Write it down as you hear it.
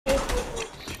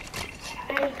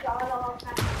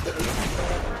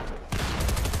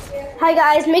Hi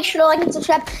guys, make sure to like and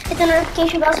subscribe, hit the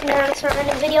notification bell so you never miss our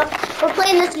new video. We're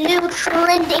playing this new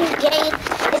trending game.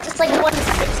 It's just like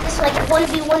it's like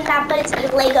 1v1 map, but it's a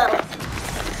Lego.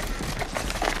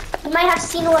 You might have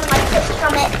seen one of my clips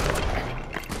from it.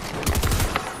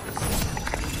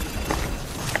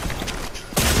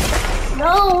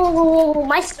 No,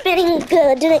 my spinning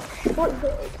didn't work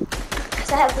good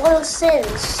because I have low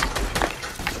sins.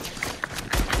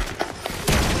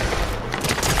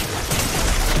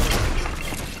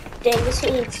 Dang, this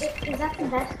eats. Is that the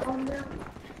best combo?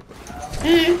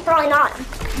 Probably not.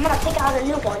 I'm gonna pick out a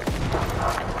new one.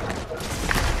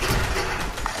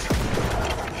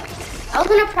 I was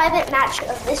in a private match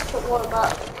of this to warm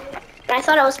up, and I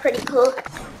thought it was pretty cool.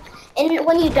 And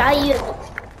when you die, you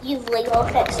have Lego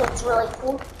effects, so it's really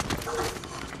cool.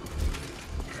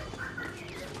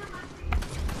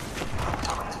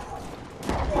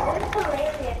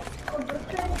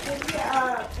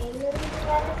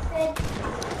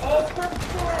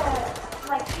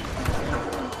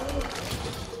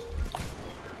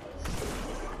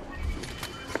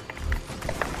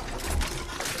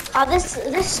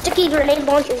 This sticky grenade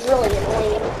launcher is really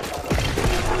annoying.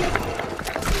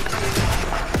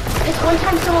 This one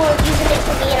time someone was using it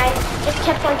for me and I just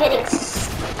kept on getting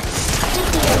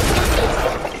sticky and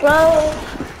sticky. Bro,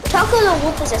 Taco the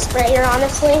Wolf is a sprayer,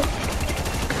 honestly.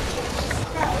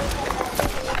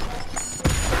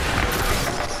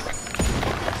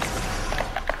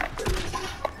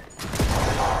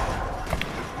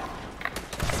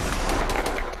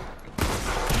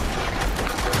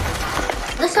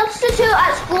 The substitute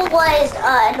at school was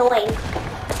annoying.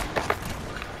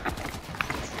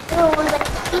 Oh, like,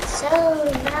 he's so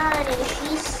nice.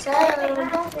 He's so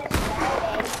nice.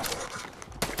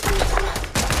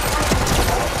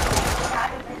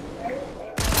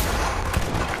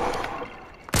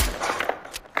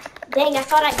 Dang, I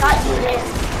thought I got you there.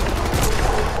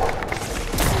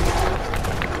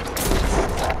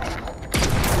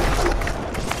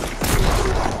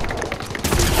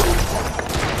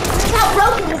 How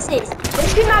broken this is.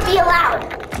 This should not be allowed.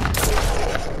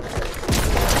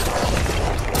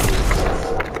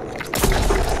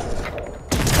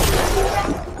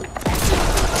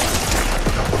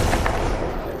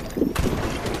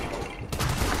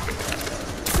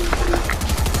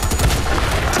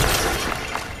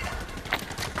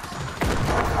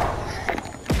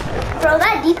 Bro,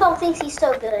 that default thinks he's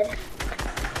so good.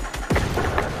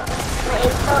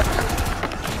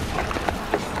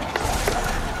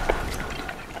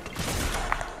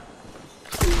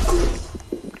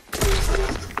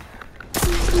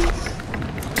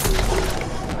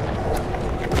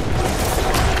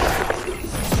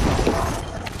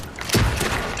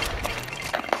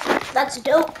 That's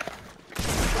dope.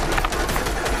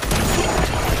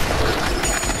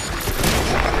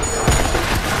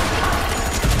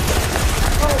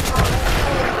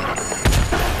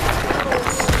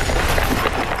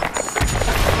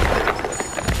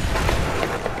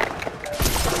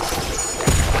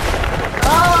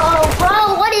 Oh,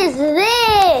 bro, what is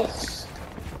this?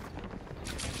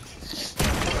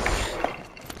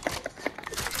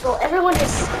 Bro, everyone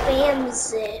just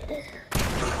spams it.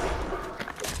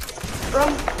 Bro,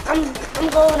 I'm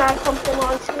going on something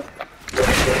on too.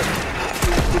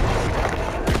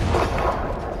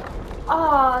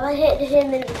 Oh, I hit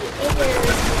him in the ear.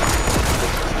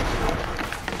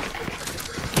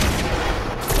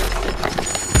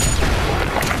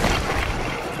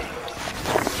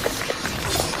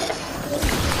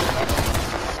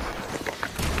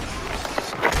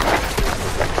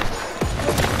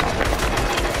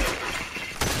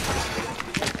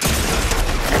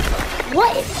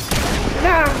 What?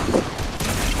 Nah.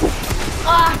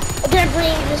 I better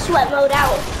bring the sweat mode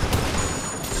out.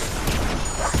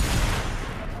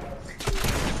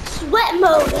 Sweat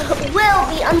mode will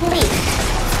be unleashed.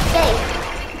 Dang.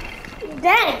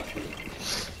 Dang.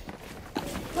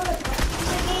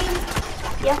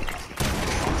 Yeah.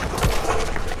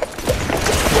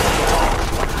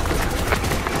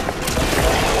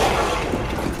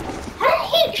 How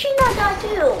did she not die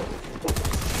too?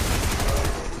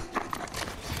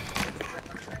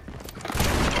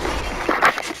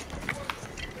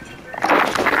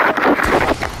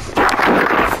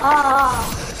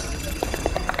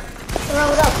 Throw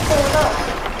it up.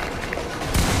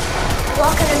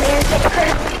 Walking in there and get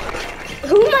hurt.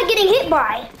 Who am I getting hit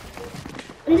by?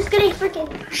 I'm just getting freaking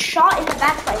shot in the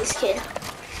back by this kid.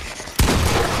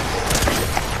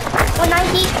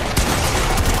 190.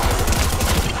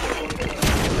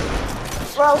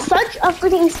 Bro, such a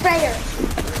freaking sprayer.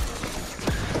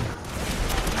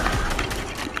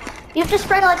 You have to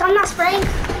spray like I'm not spraying.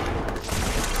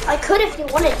 I could if you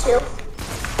wanted to.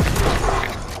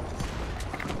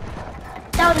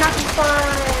 That would not be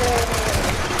fun.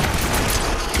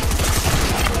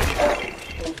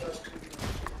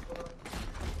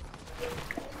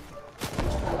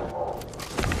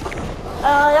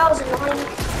 That was annoying.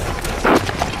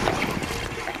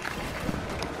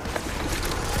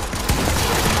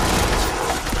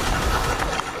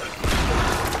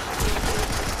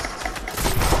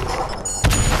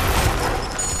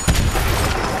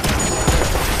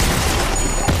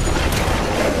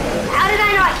 How did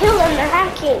I not kill them? They're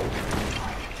hacking.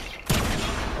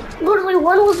 Literally,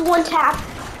 one was one tap.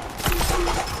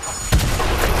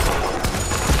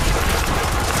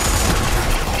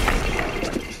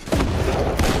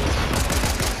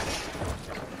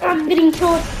 I'm getting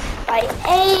killed by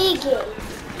a game.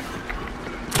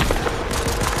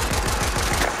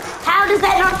 How does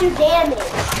that not do damage?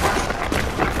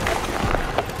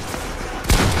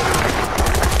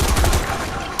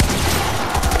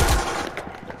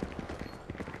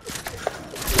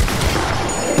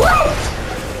 What?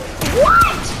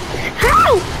 What?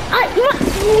 How?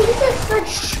 This is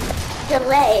such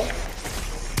delay.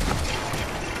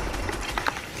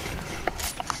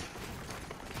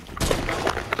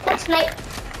 That's night.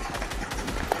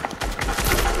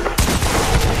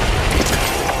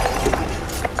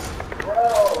 Bro,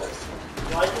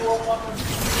 why do I want to be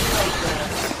like that?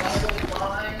 I don't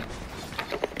mind.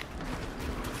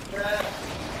 Yeah.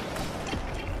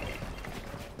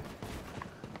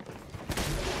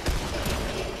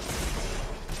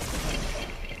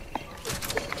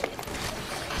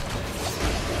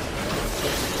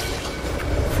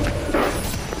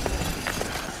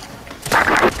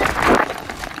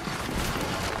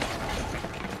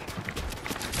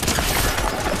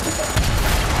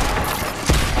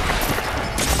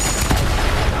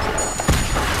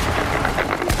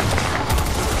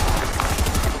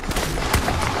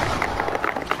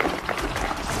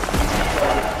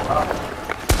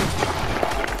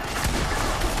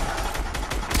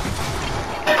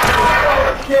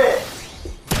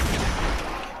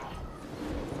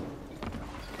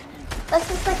 That's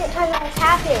the second time that has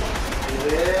happened.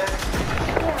 Yeah.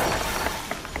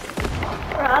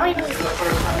 Bro, I don't even. This is the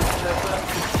first time you said that?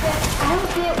 I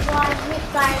don't get why this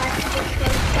guy likes to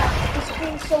get stuff. The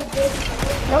screen's so big.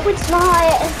 No, it's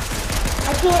not.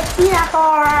 I can't see that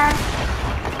far.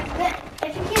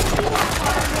 If you can't see that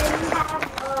far, then you have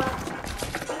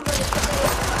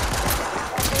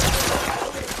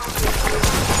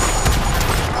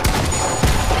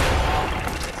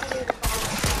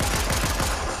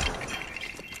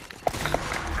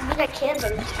I can't. I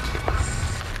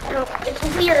don't. It's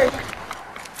weird.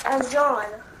 As John.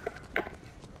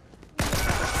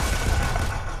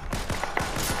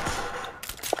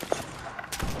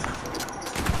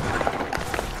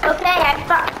 Okay,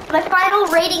 my final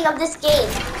rating of this game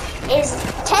is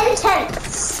 10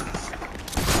 tenths.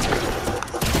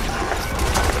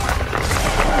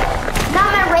 Now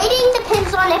my rating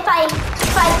depends on if I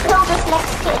kill this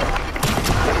next kid.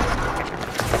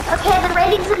 Okay, the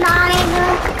rating's a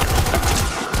 9.3.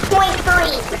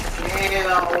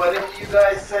 Damn, why didn't you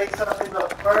guys say something the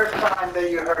first time that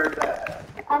you heard that?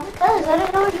 Because I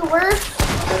didn't know what you were.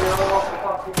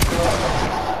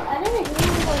 I didn't hear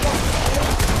you like that.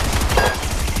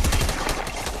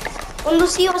 When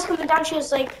Lucia was coming down, she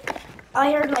was like,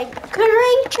 I heard like,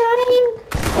 churring, churring,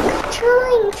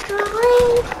 churring,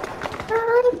 churring,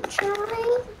 churring,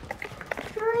 churring,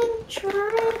 churring,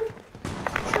 churring,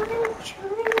 churring,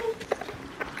 churring.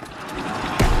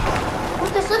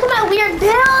 Lucas, look at my weird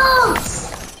builds!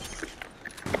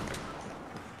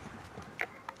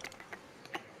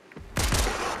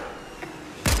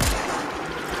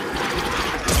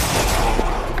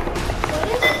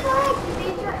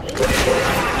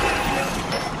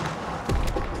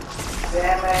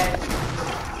 Damn it.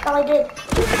 Oh, I did.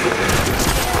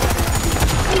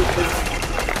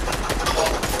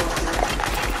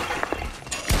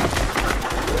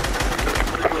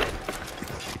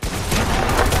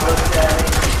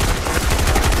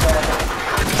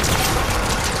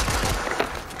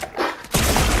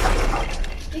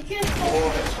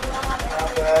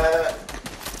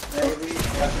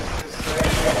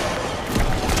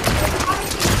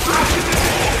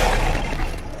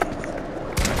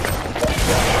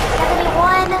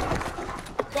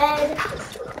 Dead.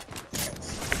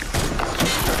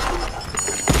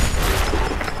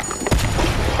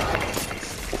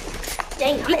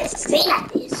 Dang, I'm gonna stay at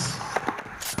this.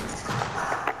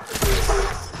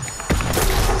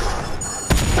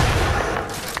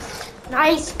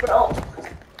 Nice, bro.